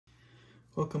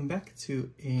Welcome back to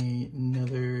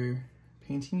another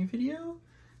painting video.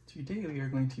 Today we are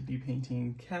going to be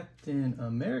painting Captain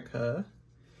America.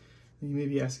 And you may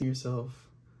be asking yourself,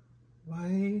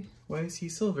 why is he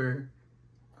silver?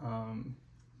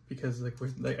 Because I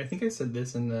think I said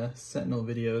this in the Sentinel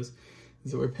videos,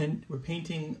 is that we're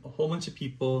painting a whole bunch of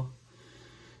people,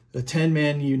 a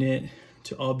 10-man unit,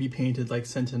 to all be painted like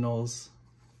Sentinels,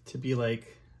 to be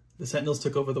like the Sentinels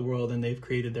took over the world and they've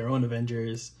created their own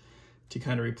Avengers to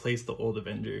kind of replace the old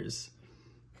Avengers.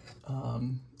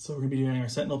 So we're gonna be doing our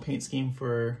Sentinel paint scheme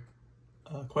for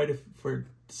for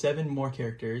 7 more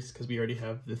characters, because we already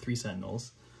have the 3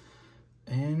 Sentinels.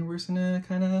 And we're just gonna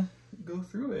kind of go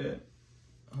through it.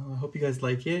 I hope you guys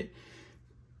like it.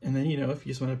 And then, you know, if you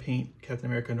just want to paint Captain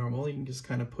America normal, you can just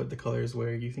kind of put the colors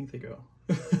where you think they go.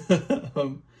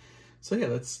 So yeah,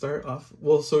 let's start off.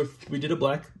 Well, so if we did a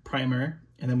black primer,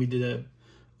 and then we did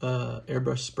a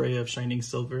airbrush spray of shining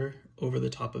silver over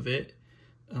the top of it.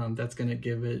 That's gonna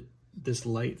give it this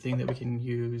light thing that we can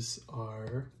use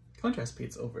our contrast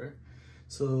paints over.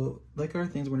 So like our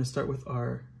things, we're gonna start with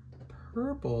our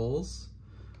purples,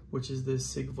 which is this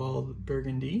Sigvald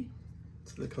Burgundy.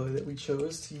 It's the color that we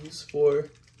chose to use for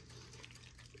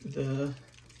the,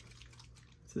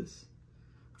 what's this?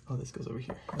 Oh, this goes over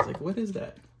here. I was like, what is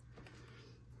that?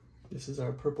 This is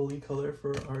our purpley color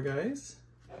for our guys.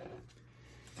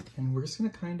 And we're just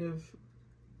gonna kind of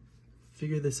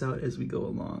figure this out as we go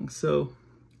along. So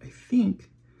I think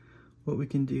what we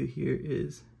can do here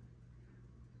is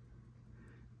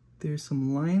there's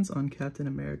some lines on Captain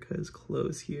America's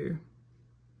clothes here.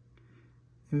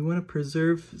 And we want to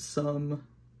preserve some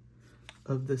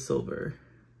of the silver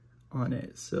on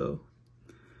it. So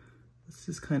let's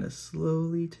just kind of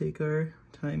slowly take our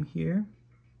time here.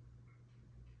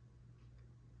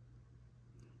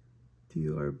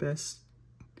 Do our best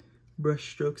brush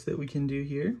strokes that we can do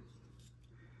here.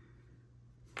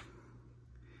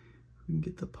 We can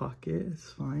get the pocket,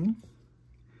 it's fine.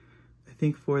 I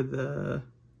think we're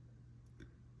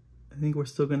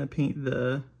still gonna paint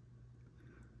the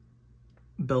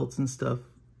belts and stuff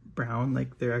brown,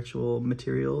 like their actual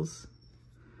materials.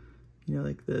 You know,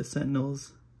 like the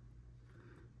Sentinels.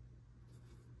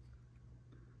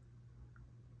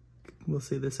 We'll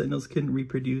say the Sentinels can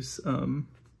reproduce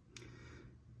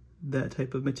that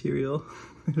type of material.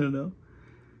 I don't know.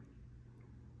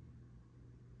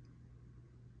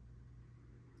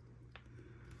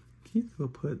 Okay, so we'll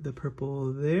put the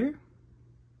purple there.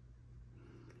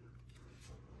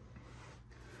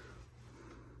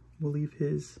 We'll leave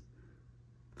the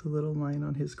little line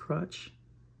on his crotch.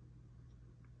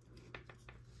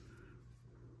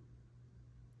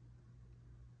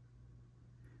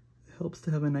 It helps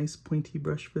to have a nice pointy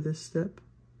brush for this step.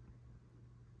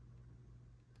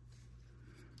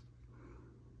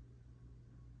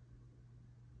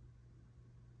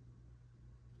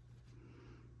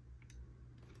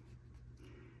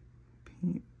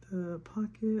 Paint the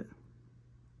pocket.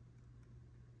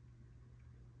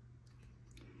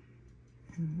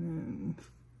 And then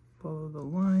follow the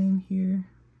line here.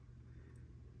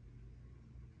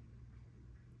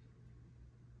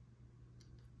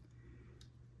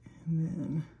 And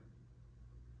then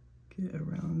get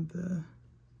around the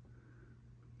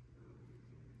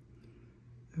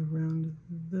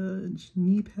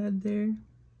knee pad there.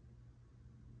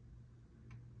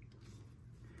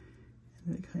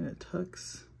 And it kind of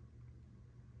tucks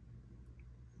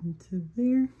into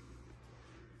there.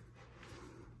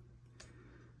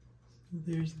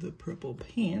 There's the purple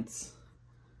pants.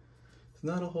 There's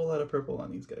not a whole lot of purple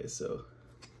on these guys, so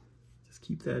just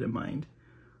keep that in mind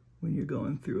when you're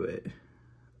going through it.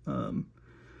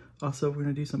 Also, we're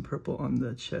gonna do some purple on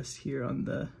the chest here, on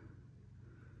the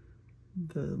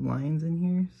lines in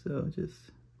here, so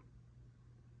just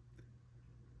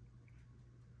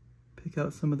pick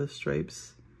out some of the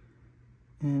stripes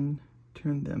and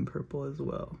turn them purple as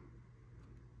well.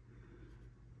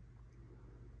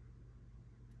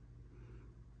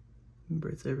 Remember,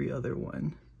 it's every other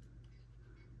one,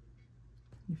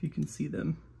 if you can see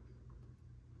them.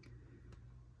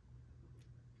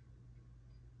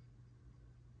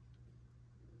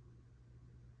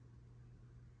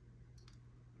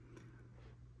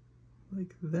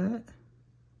 Like that.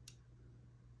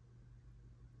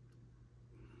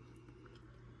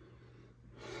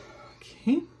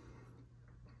 Okay.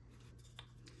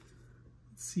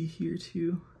 Let's see here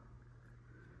too.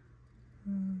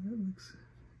 That looks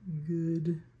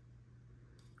good.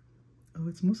 Oh,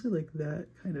 it's mostly like that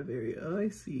kind of area. Oh, I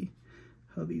see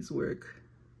how these work.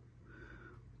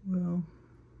 Well,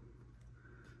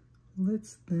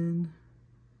 let's fill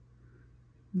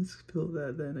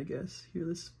that then, I guess. Here,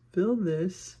 let's fill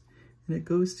this, And it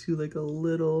goes to like a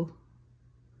little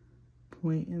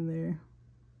point in there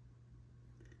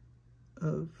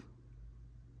of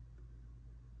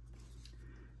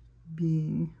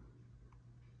being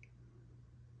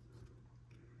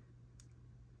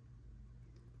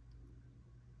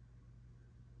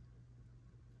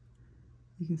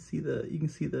you can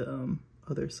see the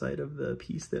other side of the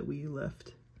piece that we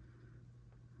left,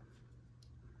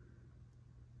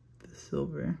 the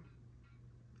silver.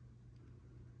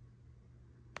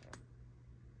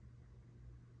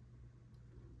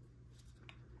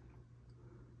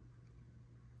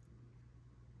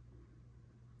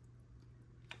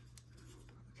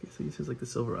 Okay, so this is like the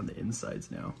silver on the insides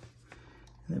now.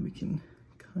 And then we can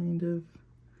kind of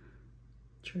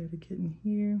try to get in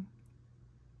here.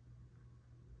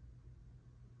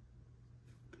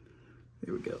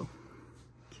 There we go.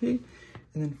 Okay,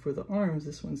 and then for the arms,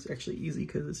 this one's actually easy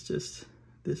because it's just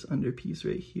this under piece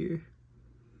right here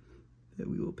that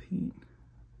we will paint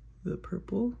the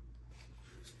purple.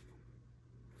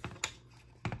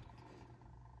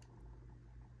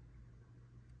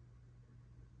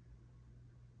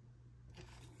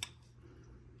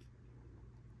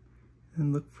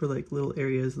 And look for like little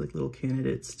areas, like little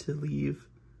candidates to leave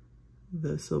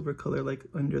the silver color, like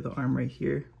under the arm right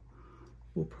here.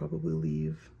 We'll probably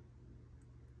leave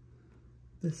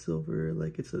the silver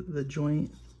like it's the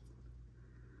joint.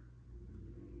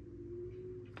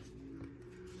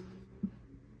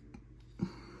 And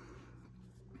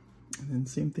then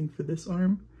same thing for this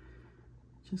arm.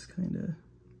 Just kind of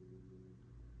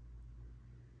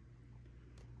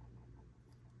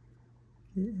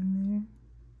get in there.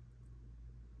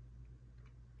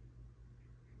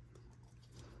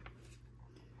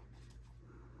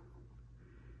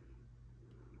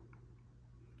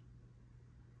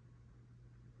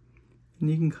 And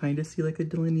you can kind of see like a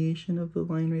delineation of the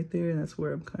line right there, and that's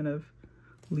where I'm kind of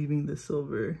leaving the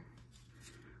silver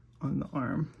on the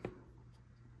arm.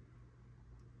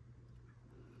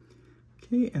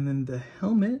 Okay, and then the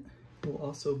helmet will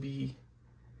also be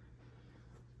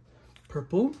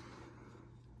purple.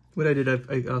 What I did,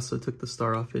 I also took the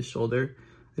star off his shoulder.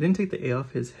 I didn't take the A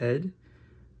off his head.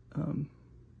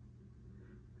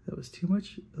 That was too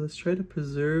much. Let's try to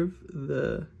preserve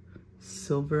the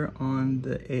silver on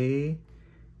the A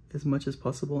as much as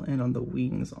possible and on the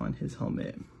wings on his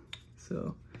helmet.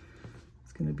 So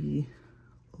it's gonna be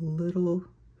a little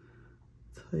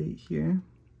tight here.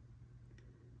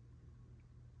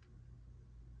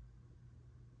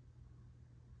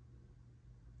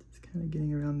 Just kind of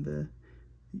getting around the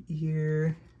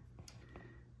ear.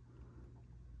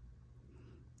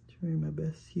 Trying my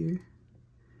best here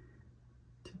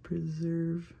to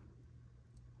preserve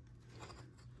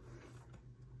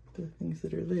the things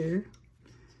that are there.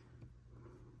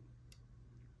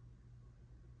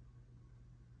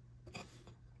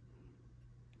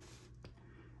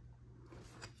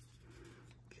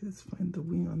 Okay, let's find the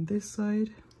wing on this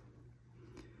side.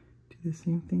 Do the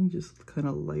same thing, just kind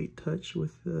of light touch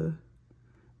with the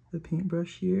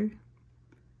paintbrush here.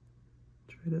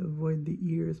 Try to avoid the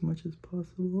ear as much as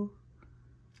possible.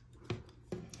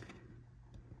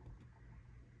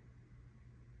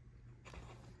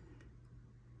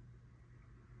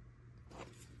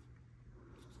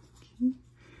 Okay,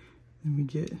 then we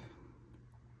get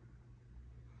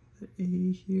the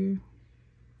A here.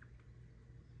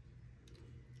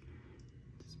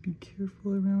 Just be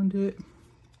careful around it,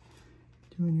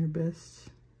 doing your best.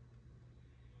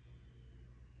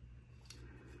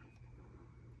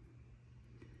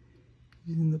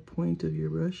 Using the point of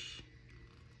your brush.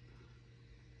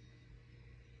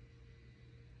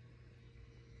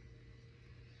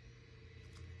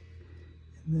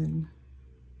 And then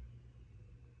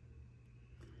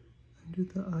under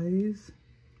the eyes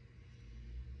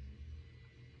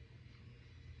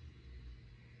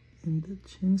and the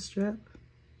chin strap.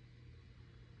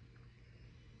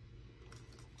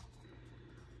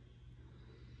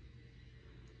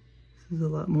 This is a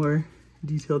lot more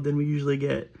detailed than we usually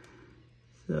get.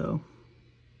 So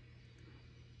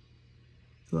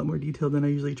it's a lot more detailed than I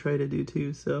usually try to do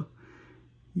too. So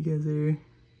you guys are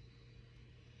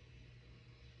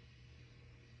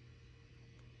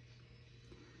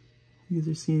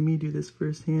seeing me do this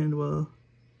firsthand while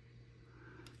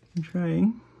I'm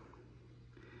trying.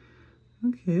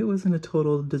 Okay, it wasn't a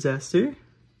total disaster.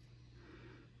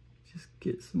 Just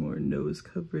get some more nose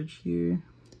coverage here.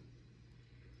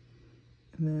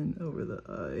 And then over the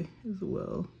eye as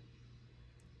well.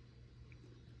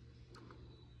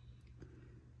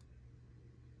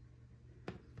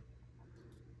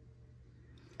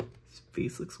 His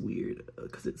face looks weird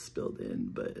because it's spilled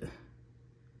in, but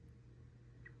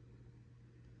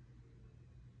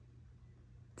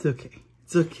It's okay.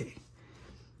 It's okay.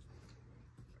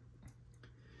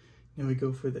 Now we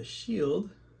go for the shield.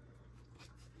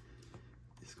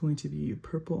 It's going to be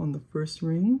purple on the first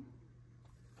ring,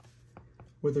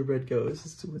 where the red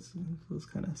goes. Let's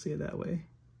kind of say it that way.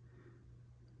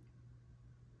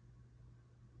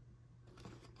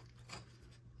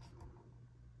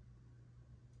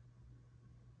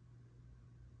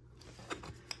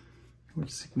 We're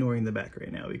just ignoring the back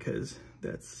right now because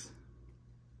that's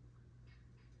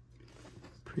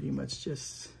pretty much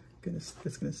just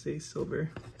gonna stay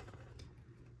silver.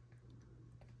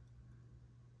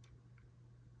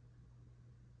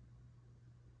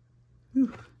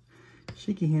 Whew.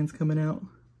 Shaky hands coming out.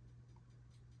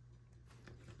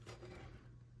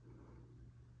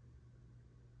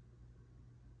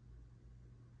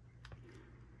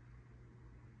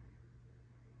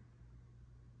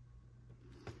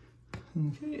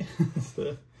 Okay, that's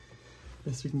the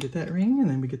best we can get that ring, and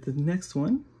then we get the next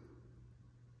one.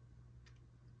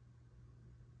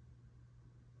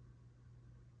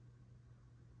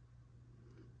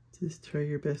 Just try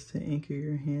your best to anchor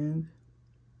your hand.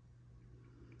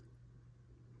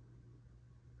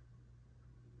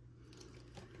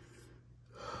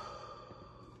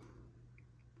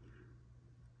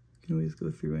 You can always go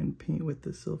through and paint with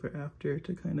the silver after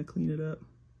to kind of clean it up.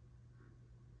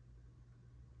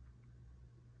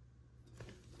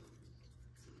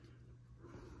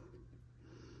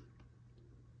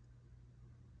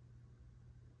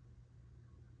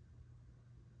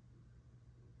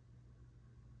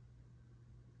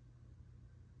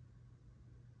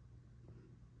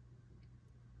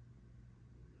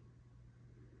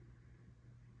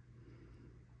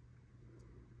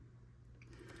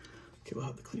 Okay, we'll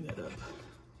have to clean that up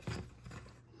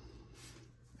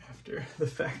after the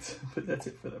fact, but that's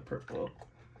it for the purple.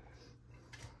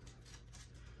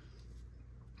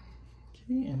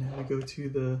 Okay, and now we go to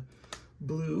the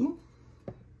blue,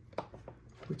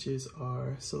 which is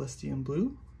our Celestium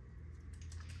blue.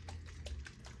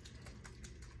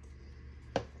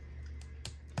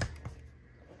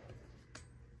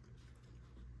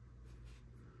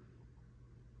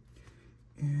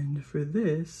 And for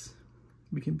this,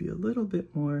 we can be a little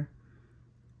bit more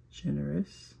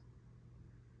generous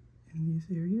in these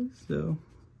areas. So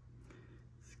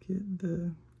let's get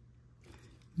the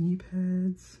knee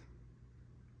pads.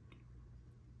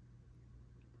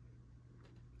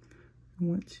 I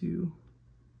want to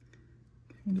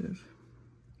kind of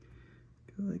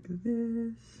go like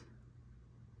this.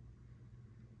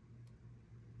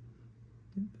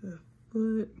 Get the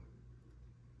foot.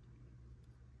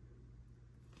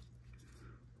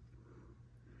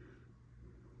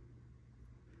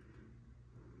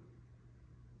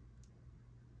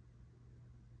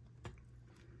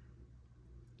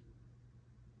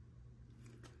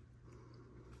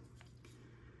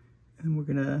 And we're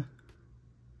gonna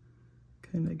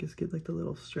kind of, I guess, get like the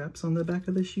little straps on the back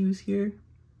of the shoes here.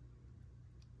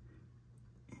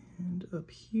 And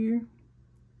up here.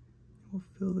 We'll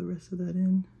fill the rest of that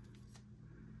in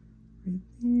right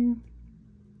there.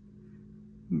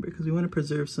 Remember, because we want to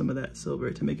preserve some of that silver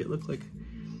to make it look like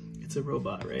it's a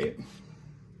robot, right?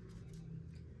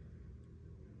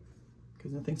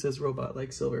 Because nothing says robot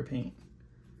like silver paint.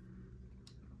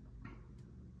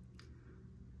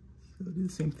 So we'll do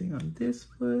the same thing on this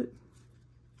foot.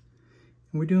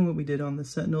 And we're doing what we did on the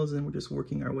sentinels, and we're just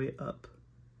working our way up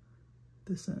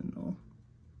the sentinel.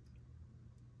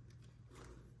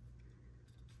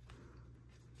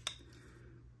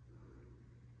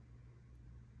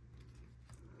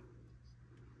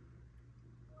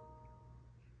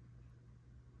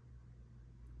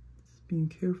 Just being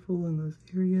careful in those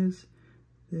areas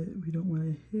that we don't want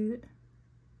to hit.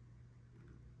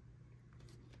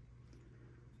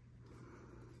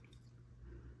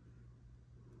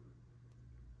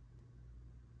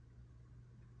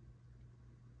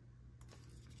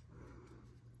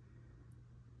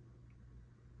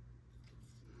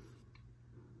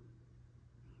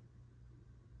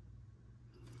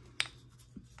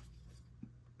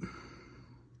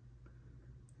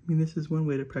 I mean, this is one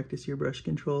way to practice your brush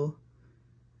control.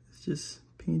 It's just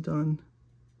paint on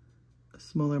a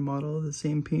smaller model of the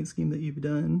same paint scheme that you've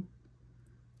done,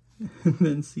 and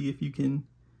then see if you can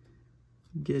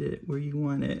get it where you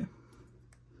want it.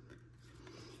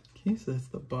 Okay, so that's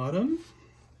the bottom.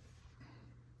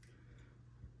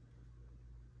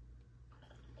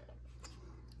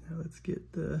 Now let's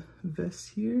get the vest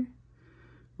here.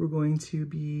 We're going to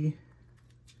be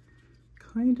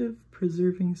kind of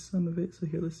preserving some of it. So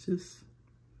here, let's just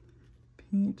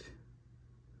paint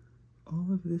all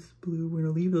of this blue. We're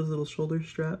gonna leave those little shoulder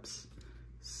straps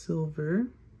silver.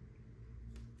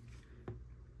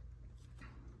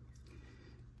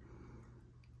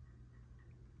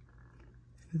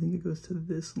 I think it goes to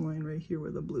this line right here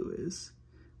where the blue is.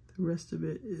 The rest of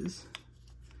it is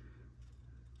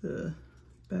the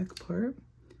back part.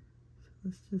 So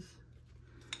let's just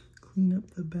clean up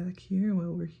the back here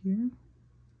while we're here.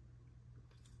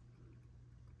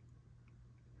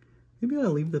 Maybe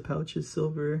I'll leave the pouches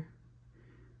silver.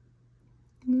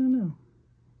 I don't know.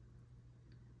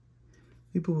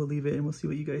 People will leave it and we'll see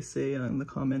what you guys say in the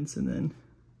comments, and then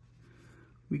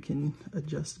we can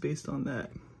adjust based on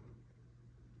that.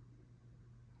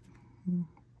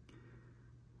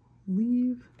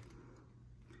 Leave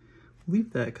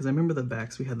that, because I remember the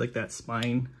backs, we had like that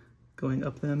spine going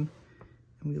up them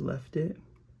and we left it.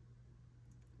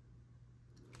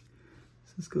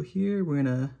 So let's go here. We're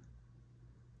gonna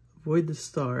avoid the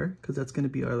star because that's gonna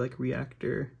be our like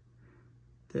reactor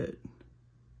that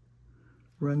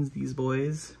runs these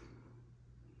boys.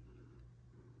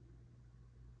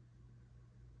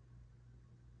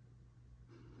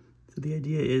 So the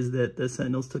idea is that the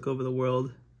Sentinels took over the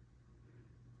world,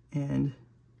 and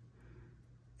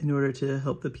in order to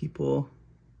help the people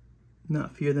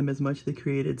not fear them as much, they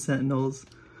created Sentinels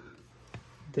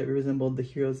that resembled the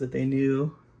heroes that they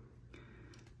knew,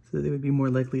 so that they would be more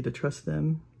likely to trust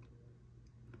them.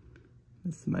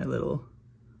 This is my little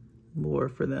lore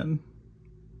for them.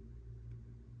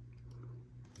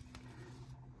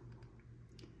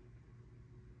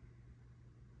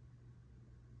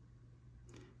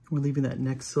 We're leaving that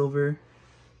neck silver.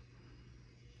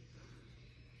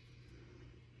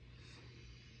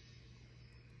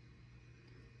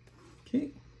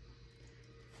 Okay.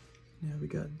 Now we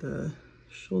got the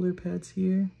shoulder pads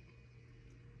here.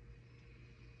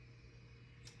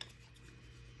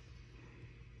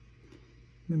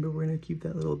 Remember, we're gonna keep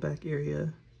that little back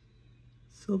area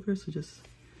silver, so just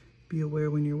be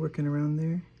aware when you're working around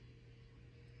there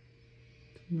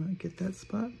to not get that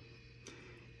spot.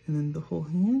 And then the whole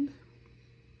hand.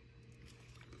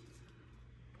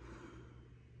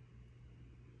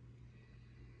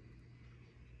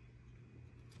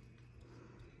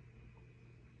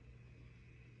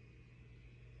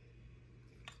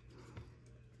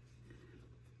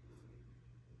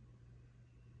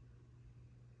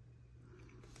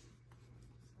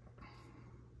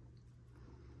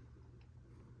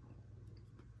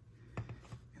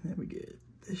 And then we get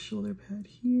this shoulder pad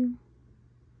here.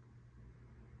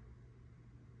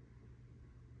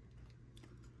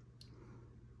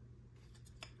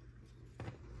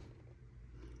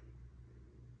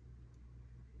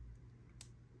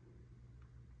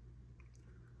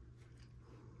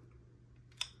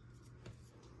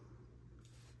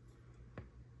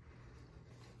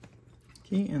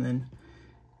 Okay, and then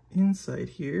inside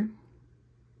here,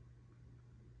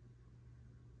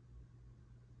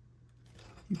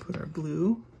 you put our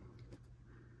blue.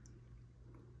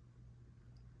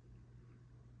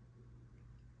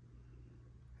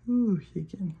 Ooh,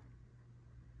 shaking.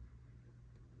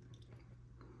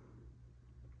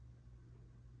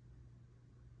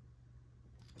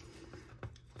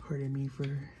 Pardon me for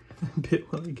a bit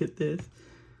while I get this.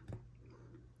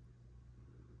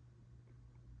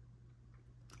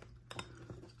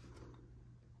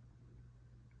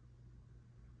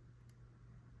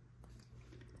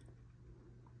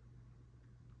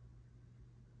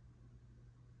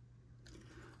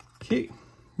 Okay,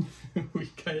 we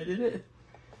kind of did it.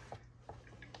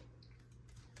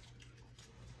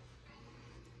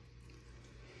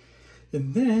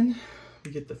 And then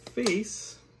we get the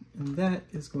face, and that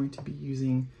is going to be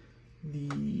using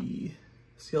the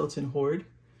skeleton horde.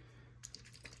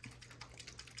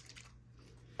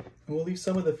 And we'll leave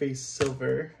some of the face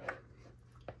silver.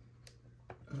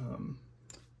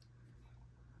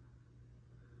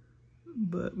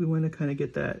 But we want to kind of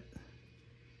get that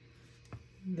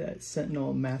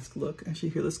sentinel mask look. Actually,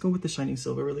 here, let's go with the shining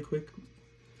silver really quick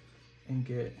and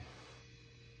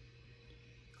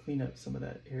clean up some of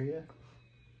that area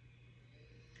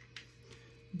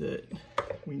that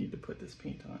we need to put this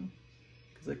paint on,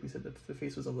 because like we said, the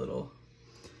face was a little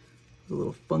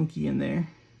funky in there,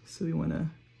 so we want to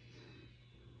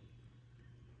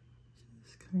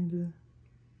just kind of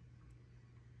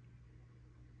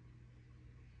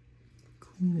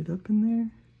clean it up in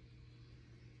there.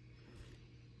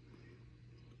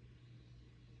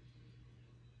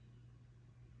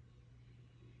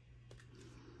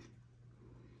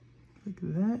 Like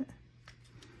that.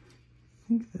 I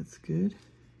think that's good.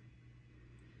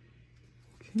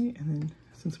 Okay, and then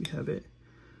since we have it,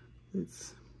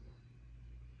 let's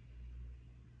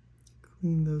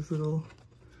clean those little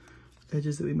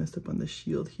edges that we messed up on the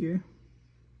shield here.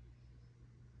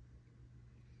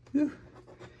 Whew,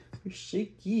 we're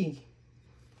shaky.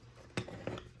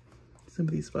 Some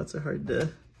of these spots are hard to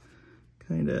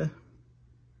kind of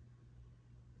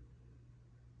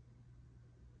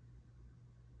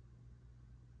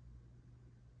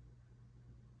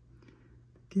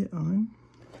get on.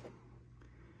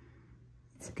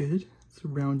 It's good. It's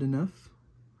round enough.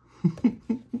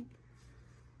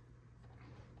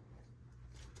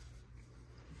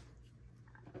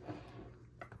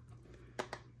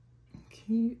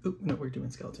 Okay. Oh, no, we're doing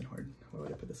skeleton horde. Why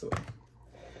would I put this away?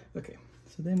 Okay.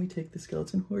 So then we take the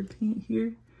skeleton horde paint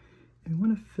here, and we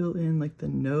want to fill in like the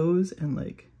nose and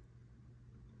like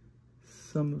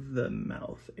some of the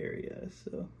mouth area.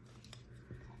 So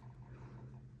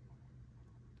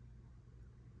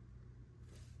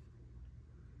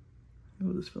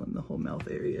we'll just fill in the whole mouth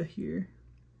area here.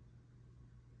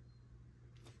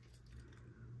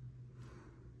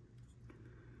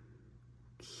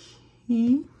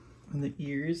 Okay. On the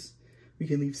ears, we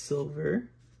can leave silver.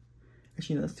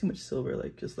 Actually, no, that's too much silver,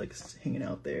 like just like hanging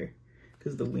out there.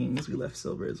 Because the wings, we left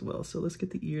silver as well. So let's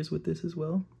get the ears with this as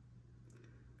well.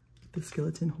 The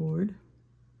skeleton horde.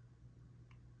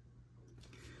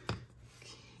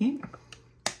 Okay.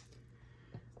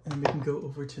 And we can go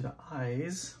over to the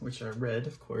eyes, which are red,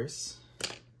 of course.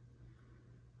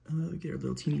 Get our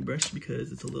little teeny brush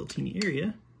because it's a little teeny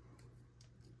area.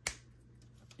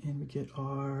 And we get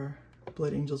our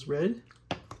Blood Angels red.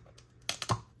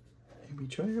 And we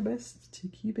try our best to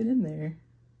keep it in there.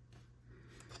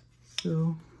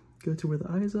 So go to where the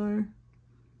eyes are.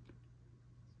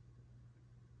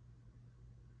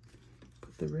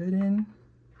 Put the red in.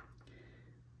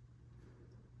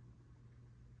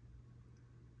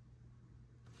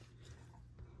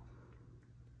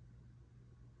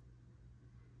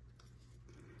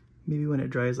 Maybe when it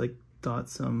dries, like dot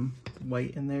some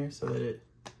white in there so that it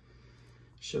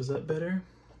shows up better.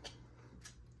 I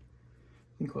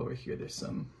think while we're here, there's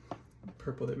some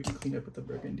purple that we can clean up with the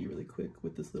burgundy really quick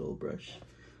with this little brush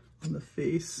on the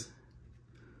face.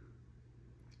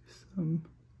 Some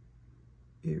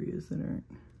areas that aren't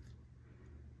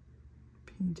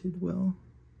painted well.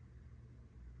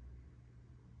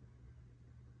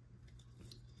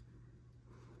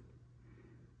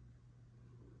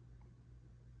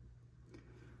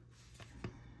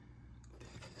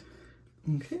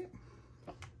 Okay.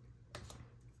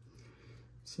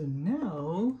 So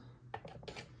now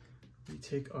we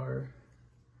take our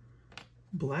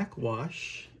black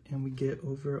wash and we get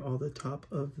over all the top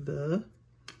of the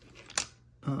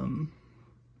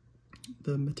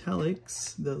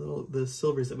metallics, the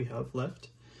silvers that we have left.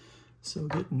 So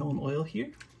get Nuln Oil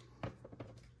here.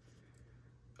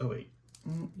 Oh wait,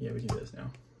 yeah, we can do this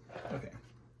now. Okay.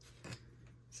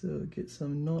 So get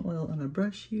some Nuln Oil on a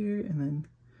brush here, and then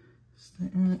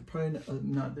probably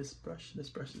not this brush. This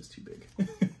brush is too big.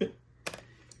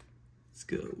 Let's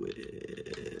go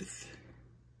with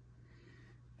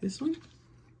this one.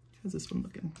 How's this one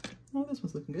looking? Oh, this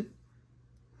one's looking good.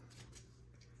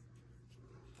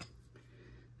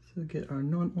 So get our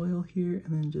Nuln Oil here,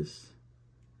 and then just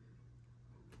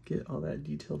get all that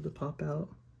detail to pop out.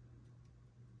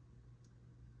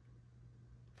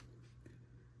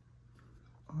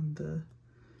 On the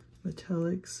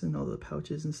metallics and all the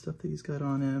pouches and stuff that he's got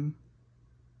on him.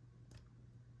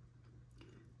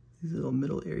 These little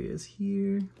middle areas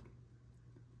here.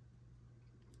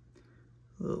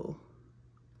 Little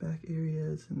back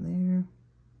areas in there.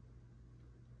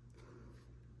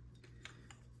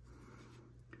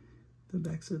 The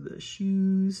backs of the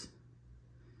shoes.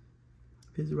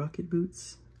 His rocket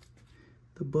boots.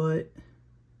 The butt.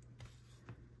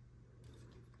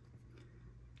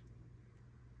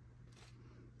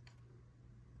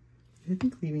 I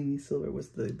think leaving these silver was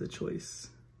the choice.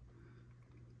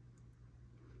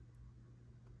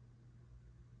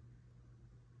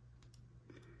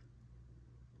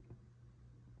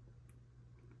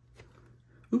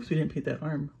 Oops, we didn't paint that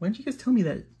arm. Why didn't you guys tell me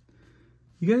that?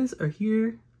 You guys are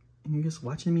here and you're just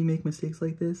watching me make mistakes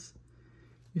like this.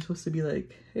 You're supposed to be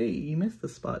like, hey, you missed the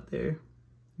spot there.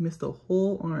 You missed the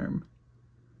whole arm.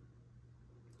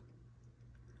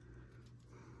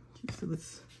 Okay, so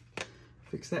let's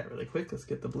fix that really quick. Let's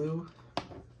get the blue.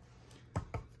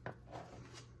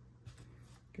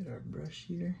 Get our brush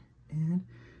here. And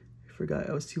I forgot,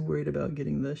 I was too worried about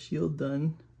getting the shield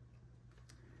done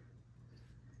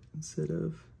instead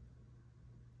of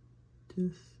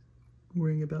just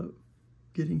worrying about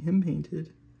getting him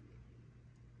painted.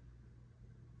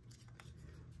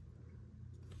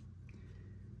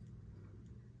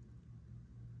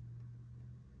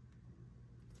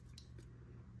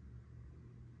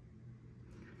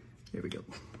 Here we go.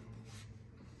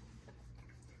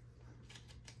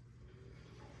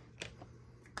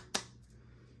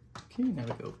 Okay, now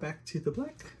we go back to the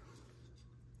black.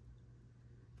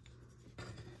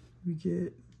 we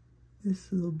get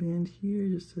this little band here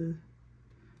just to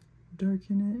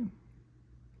darken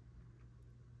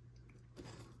it.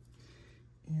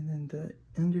 And then the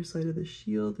underside of the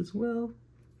shield as well.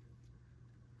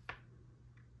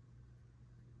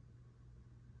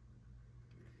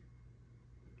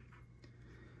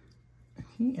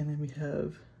 Okay, and then we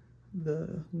have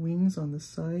the wings on the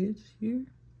side here,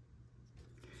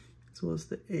 as well as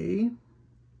the A.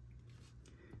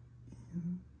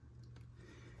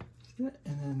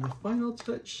 And then the final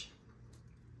touch,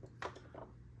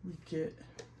 we get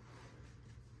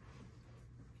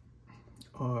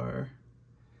our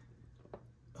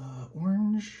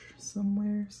orange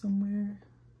somewhere.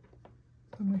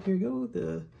 Here we go,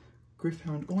 the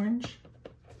Gryph-hound orange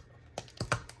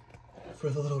for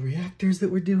the little reactors that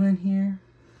we're doing here.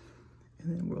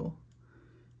 And then we'll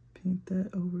paint that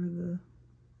over the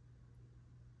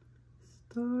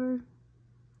star.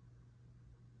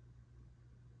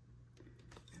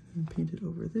 And paint it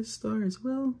over this star as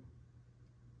well.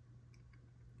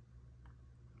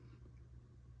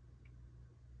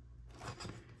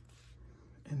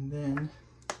 And then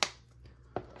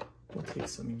we'll take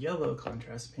some yellow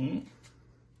contrast paint,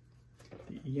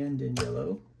 the Yandin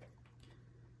yellow,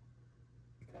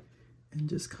 and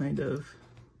just kind of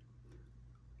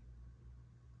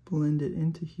blend it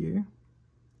into here.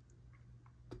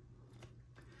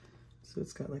 So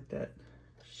it's got like that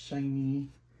shiny,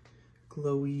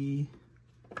 glowy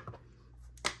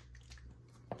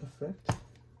effect.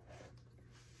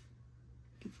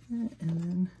 Get that, and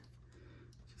then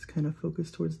just kind of focus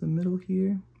towards the middle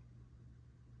here.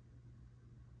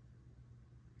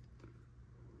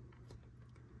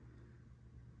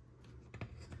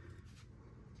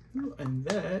 And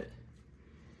that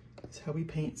is how we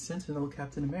paint Sentinel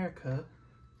Captain America.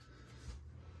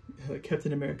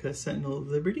 Captain America Sentinel of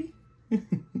Liberty.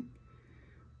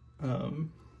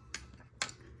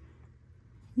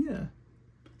 Yeah,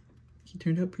 he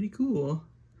turned out pretty cool.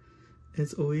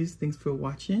 As always, thanks for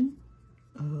watching.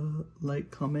 Like,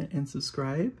 comment, and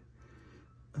subscribe.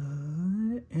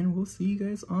 And we'll see you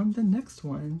guys on the next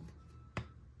one.